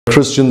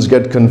Christians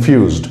get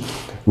confused.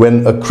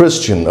 When a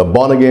Christian, a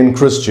born-again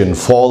Christian,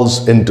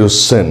 falls into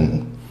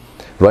sin,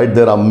 right,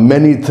 there are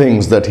many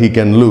things that he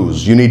can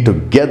lose. You need to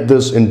get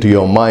this into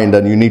your mind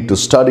and you need to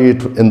study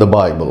it in the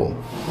Bible.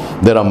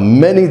 There are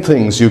many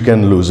things you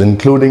can lose,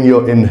 including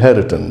your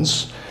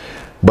inheritance.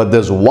 But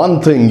there's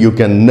one thing you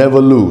can never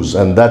lose,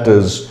 and that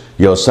is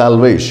your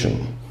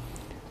salvation.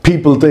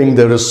 People think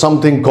there is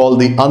something called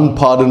the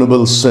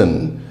unpardonable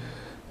sin.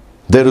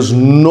 There is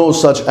no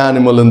such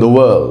animal in the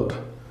world.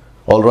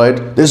 All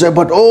right? They say,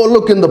 but oh,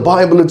 look, in the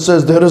Bible it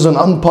says there is an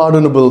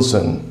unpardonable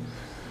sin.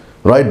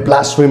 Right?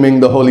 Blaspheming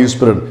the Holy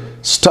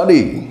Spirit.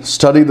 Study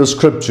the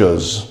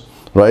scriptures.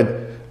 Right?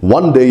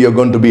 One day you're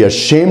going to be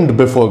ashamed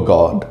before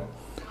God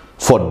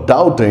for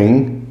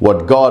doubting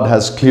what God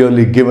has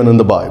clearly given in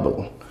the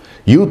Bible.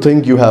 You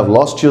think you have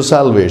lost your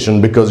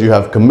salvation because you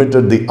have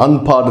committed the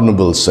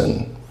unpardonable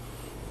sin.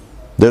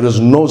 There is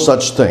no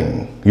such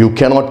thing. You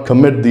cannot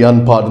commit the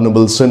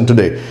unpardonable sin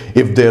today.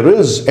 If there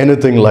is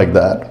anything like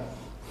that,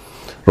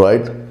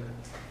 right,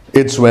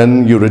 it's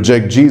when you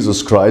reject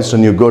Jesus Christ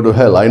and you go to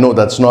hell. I know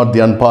that's not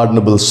the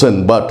unpardonable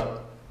sin,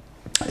 but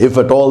if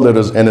at all there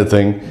is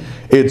anything,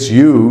 it's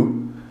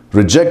you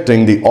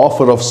rejecting the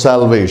offer of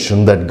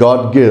salvation that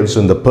God gives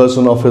in the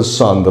person of His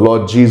Son, the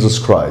Lord Jesus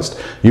Christ.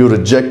 You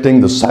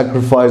rejecting the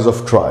sacrifice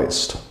of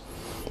Christ.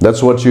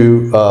 That's what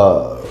you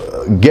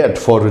get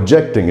for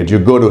rejecting it. You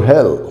go to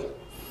hell.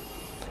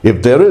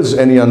 If there is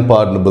any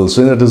unpardonable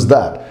sin, it is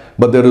that.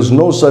 But there is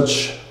no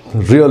such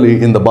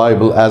really in the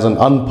Bible as an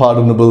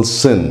unpardonable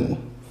sin.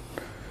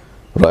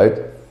 Right?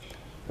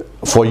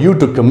 For you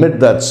to commit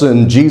that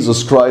sin,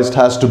 Jesus Christ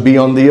has to be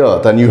on the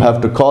earth and you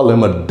have to call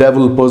Him a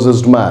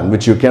devil-possessed man,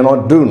 which you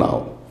cannot do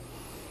now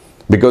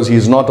because He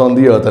is not on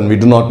the earth and we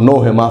do not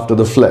know Him after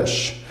the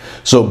flesh.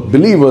 So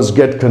believers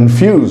get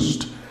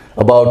confused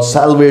about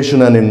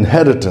salvation and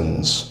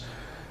inheritance,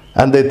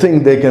 and they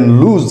think they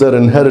can lose their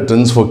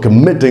inheritance for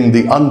committing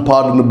the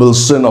unpardonable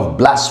sin of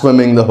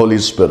blaspheming the Holy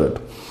Spirit.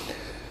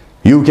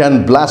 You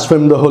can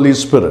blaspheme the Holy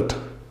Spirit.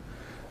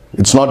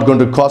 It's not going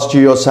to cost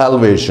you your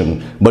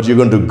salvation, but you're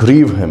going to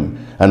grieve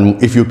Him.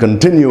 And if you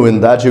continue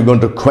in that, you're going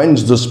to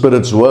quench the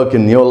Spirit's work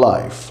in your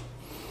life.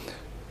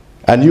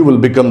 And you will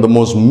become the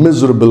most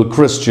miserable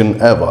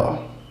Christian ever.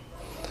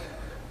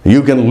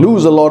 You can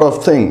lose a lot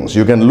of things.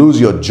 You can lose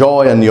your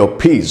joy and your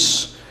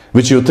peace,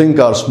 which you think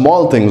are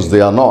small things.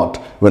 They are not.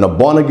 When a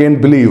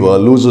born-again believer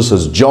loses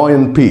his joy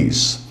and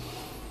peace,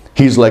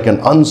 he's like an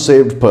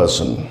unsaved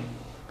person.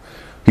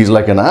 He's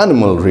like an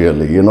animal,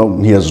 really. You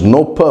know, he has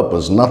no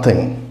purpose,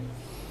 nothing.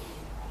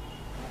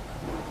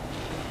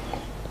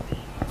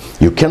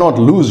 You cannot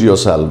lose your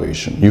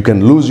salvation. You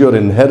can lose your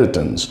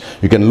inheritance.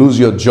 You can lose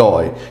your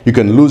joy. You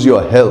can lose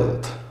your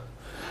health.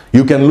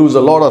 You can lose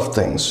a lot of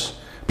things.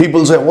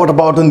 People say, what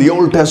about in the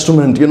Old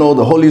Testament? You know,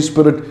 the Holy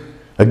Spirit.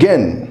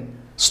 Again,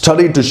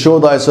 study to show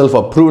thyself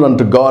approved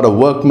unto God, a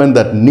workman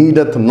that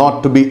needeth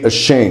not to be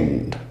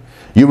ashamed.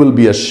 You will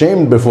be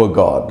ashamed before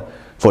God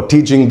for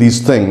teaching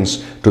these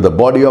things to the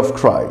body of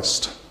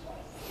Christ.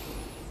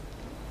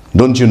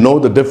 Don't you know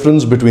the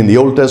difference between the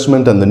Old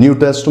Testament and the New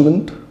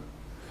Testament?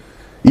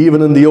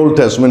 Even in the Old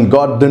Testament,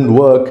 God didn't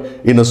work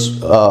in a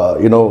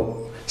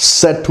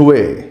set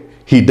way.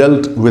 He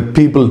dealt with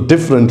people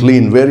differently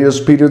in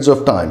various periods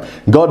of time.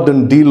 God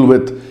didn't deal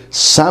with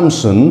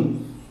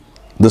Samson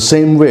the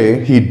same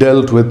way He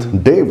dealt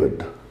with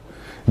David.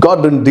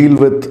 God didn't deal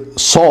with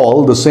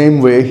Saul the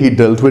same way He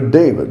dealt with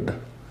David.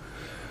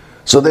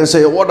 So they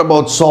say, what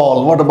about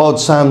Saul? What about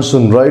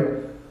Samson, right?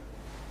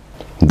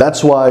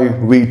 That's why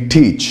we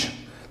teach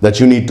that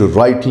you need to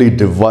rightly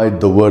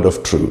divide the word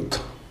of truth.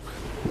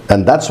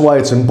 And that's why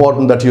it's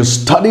important that you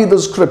study the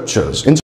scriptures.